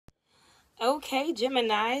Okay,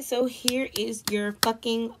 Gemini, so here is your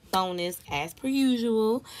fucking bonus as per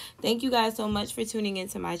usual. Thank you guys so much for tuning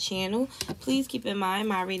into my channel. Please keep in mind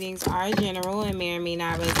my readings are general and may or may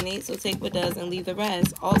not resonate, so take what does and leave the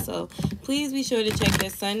rest. Also, please be sure to check your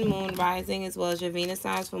sun, moon, rising, as well as your Venus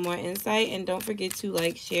signs for more insight, and don't forget to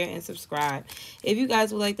like, share, and subscribe. If you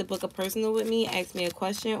guys would like to book a personal with me, ask me a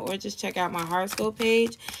question, or just check out my horoscope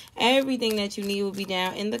page, everything that you need will be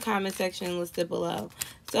down in the comment section listed below.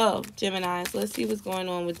 So, Geminis, let's see what's going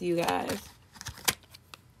on with you guys.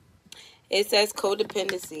 It says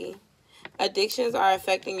codependency. Addictions are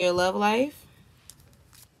affecting your love life.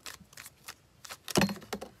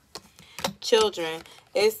 Children.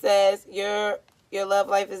 It says your love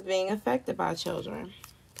life is being affected by children.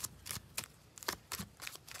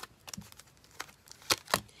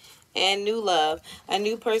 And new love. A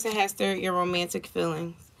new person has stirred your romantic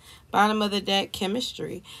feelings. Bottom of the deck,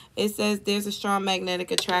 chemistry. It says there's a strong magnetic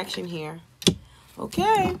attraction here.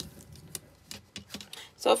 Okay.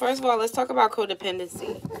 So first of all, let's talk about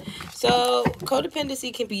codependency. So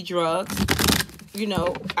codependency can be drugs, you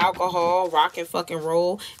know, alcohol, rock and fucking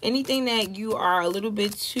roll. Anything that you are a little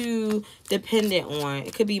bit too dependent on.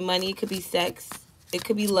 It could be money, it could be sex, it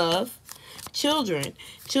could be love. Children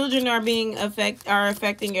are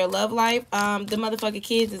affecting your love life. The motherfucking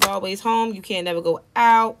kids is always home. You can't never go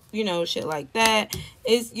out, you know, shit like that.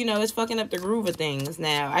 It's, you know, it's fucking up the groove of things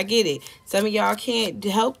now. I get it. Some of y'all can't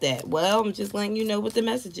help that. Well, I'm just letting you know what the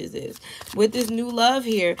messages is. With this new love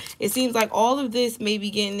here, it seems like all of this may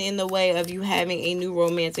be getting in the way of you having a new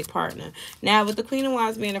romantic partner. Now, with the Queen of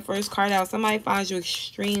Wands being the first card out, somebody finds you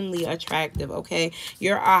extremely attractive, okay?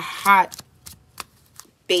 You're a hot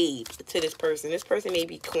babe to this person. This person may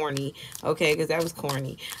be corny, okay, because that was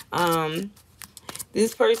corny.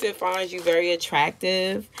 This person finds you very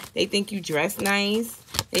attractive. They think you dress nice.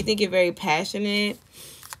 They think you're very passionate.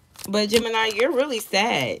 But Gemini, you're really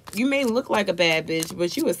sad. You may look like a bad bitch,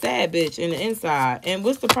 but you a sad bitch in the inside. And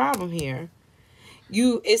what's the problem here?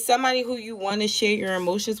 It's somebody who you want to share your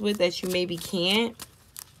emotions with that you maybe can't.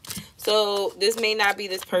 So this may not be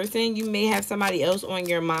this person. You may have somebody else on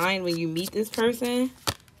your mind when you meet this person.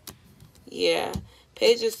 Yeah.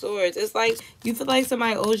 Page of Swords. It's like you feel like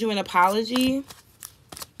somebody owes you an apology.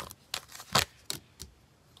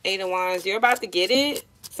 Eight of Wands. You're about to get it.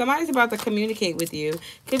 Somebody's about to communicate with you.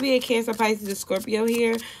 Could be a Cancer, Pisces, or Scorpio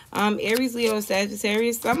here. Aries, Leo,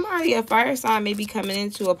 Sagittarius. Somebody, a fire sign, may be coming in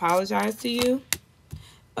to apologize to you.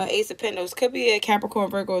 Ace of Pentacles. Could be a Capricorn,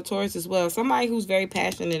 Virgo, or Taurus as well. Somebody who's very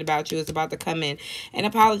passionate about you is about to come in and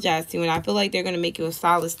apologize to you. And I feel like they're going to make you a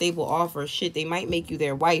solid, stable offer. Shit, they might make you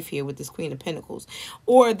their wife here with this Queen of Pentacles.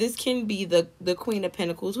 Or this can be the Queen of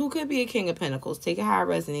Pentacles, who could be a King of Pentacles. Take it how it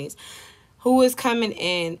resonates. Who is coming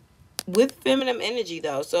in with feminine energy,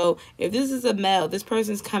 though. So if this is a male, this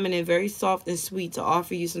person's coming in very soft and sweet to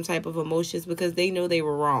offer you some type of emotions because they know they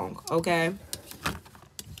were wrong, okay?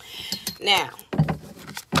 Now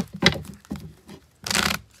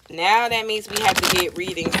that means we have to get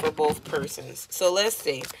readings for both persons. So let's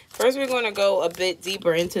see. First, we're going to go a bit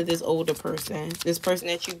deeper into this older person. This person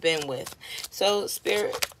that you've been with. So,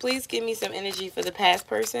 Spirit, please give me some energy for the past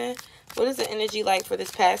person. What is the energy like for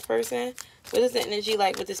this past person? What is the energy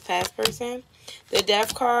like with this past person? The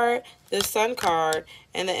Death card, the Sun card,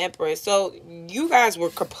 and the Empress. So, you guys were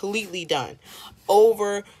completely done.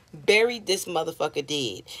 Buried this motherfucker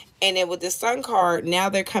dead. And then with the Sun card, now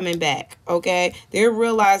they're coming back, okay? They're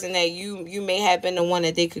realizing that you may have been the one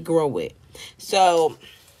that they could grow with. So,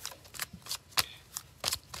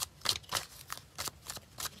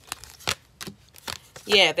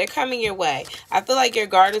 yeah, they're coming your way. I feel like your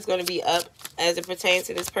guard is going to be up as it pertains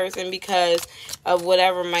to this person because of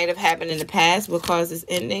whatever might have happened in the past will cause this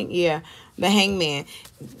ending. Yeah, the Hangman.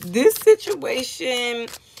 This situation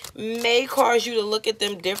may cause you to look at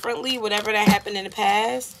them differently, whatever that happened in the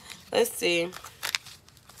past. Let's see.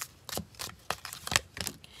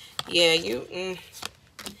 Yeah,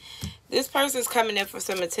 this person's coming in for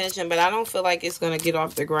some attention, but I don't feel like it's going to get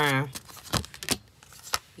off the ground.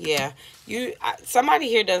 Yeah, somebody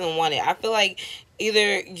here doesn't want it. I feel like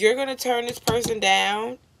either you're going to turn this person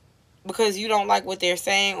down because you don't like what they're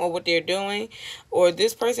saying or what they're doing, or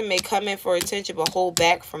this person may come in for attention but hold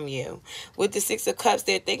back from you. With the Six of Cups,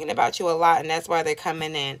 they're thinking about you a lot, and that's why they're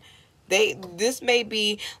coming in. This may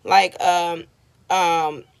be like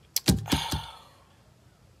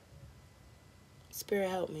Spirit,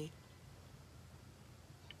 help me.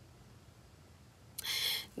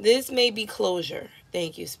 This may be closure.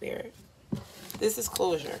 Thank you, Spirit. This is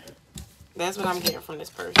closure. That's what I'm getting from this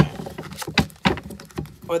person.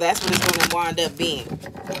 Or that's what it's going to wind up being.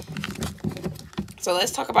 So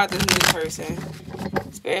let's talk about this new person.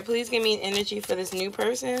 This Spirit, please give me an energy for this new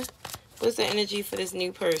person. What's the energy for this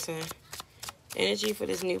new person? Energy for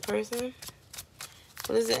this new person?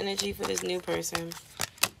 What is the energy for this new person?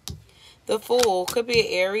 The Fool. Could be an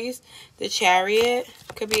Aries. The Chariot.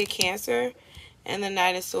 Could be a Cancer. And the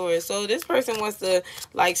Knight of Swords. So this person wants to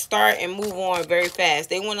like start and move on very fast.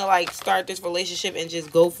 They want to like start this relationship and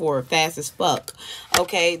just go for it fast as fuck.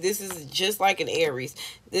 Okay, this is just like an Aries.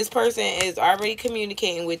 This person is already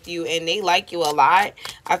communicating with you and they like you a lot.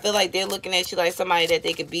 I feel like they're looking at you like somebody that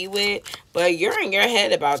they could be with, but you're in your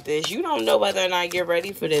head about this. You don't know whether or not you're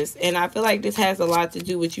ready for this. And I feel like this has a lot to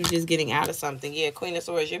do with you just getting out of something. Yeah, Queen of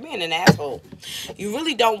Swords, you're being an asshole. You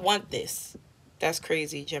really don't want this. That's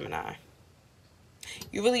crazy, Gemini.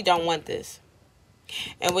 You really don't want this.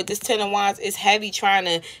 And with this Ten of Wands, it's heavy trying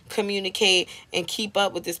to communicate and keep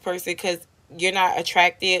up with this person because you're not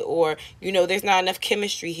attracted, or, you know, there's not enough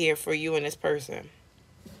chemistry here for you and this person.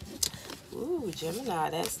 Ooh, Gemini,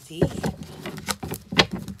 that's deep.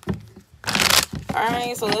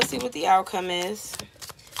 Alright, so let's see what the outcome is.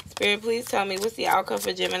 Spirit, please tell me what's the outcome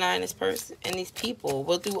for Gemini and this person and these people.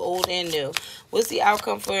 We'll do old and new. What's the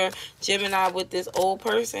outcome for Gemini with this old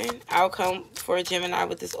person? Outcome for Gemini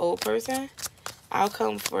with this old person?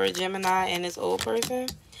 Outcome for Gemini and this old person?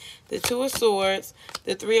 The Two of Swords,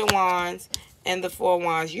 the Three of Wands, and the Four of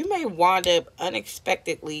Wands. You may wind up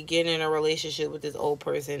unexpectedly getting in a relationship with this old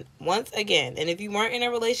person once again. And if you weren't in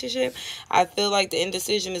a relationship, I feel like the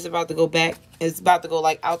indecision is about to go back. It's about to go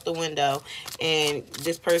like out the window. And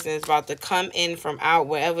this person is about to come in from out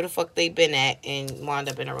wherever the fuck they've been at and wind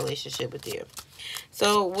up in a relationship with you.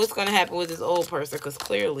 So what's going to happen with this old person? Because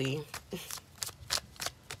clearly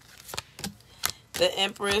the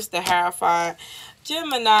Empress, the Hierophant,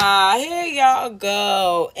 Gemini, here y'all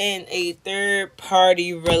go in a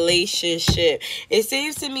third-party relationship. It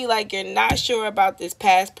seems to me like you're not sure about this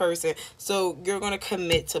past person, so you're going to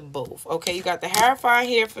commit to both, okay? You got the Hierophant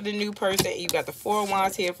here for the new person, and you got the Four of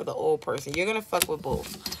Wands here for the old person. You're going to fuck with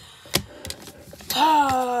both.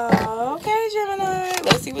 Okay, Gemini.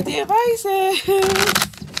 Let's see what the advice is.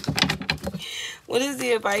 What is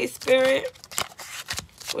the advice, Spirit?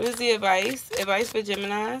 What is the advice? Advice for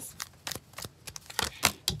Geminis?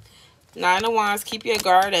 Nine of Wands, keep your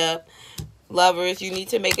guard up. Lovers, you need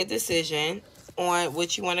to make a decision on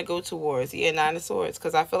what you want to go towards. Yeah, Nine of Swords.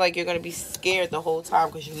 Because I feel like you're going to be scared the whole time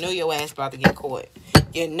because you know your ass about to get caught.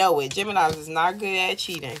 You know it. Geminis is not good at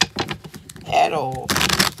cheating. At all.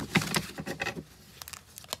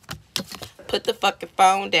 Put the fucking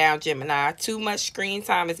phone down, Gemini. Too much screen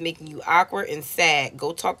time is making you awkward and sad.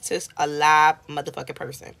 Go talk to a live motherfucking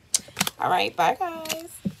person. All right, bye, guys.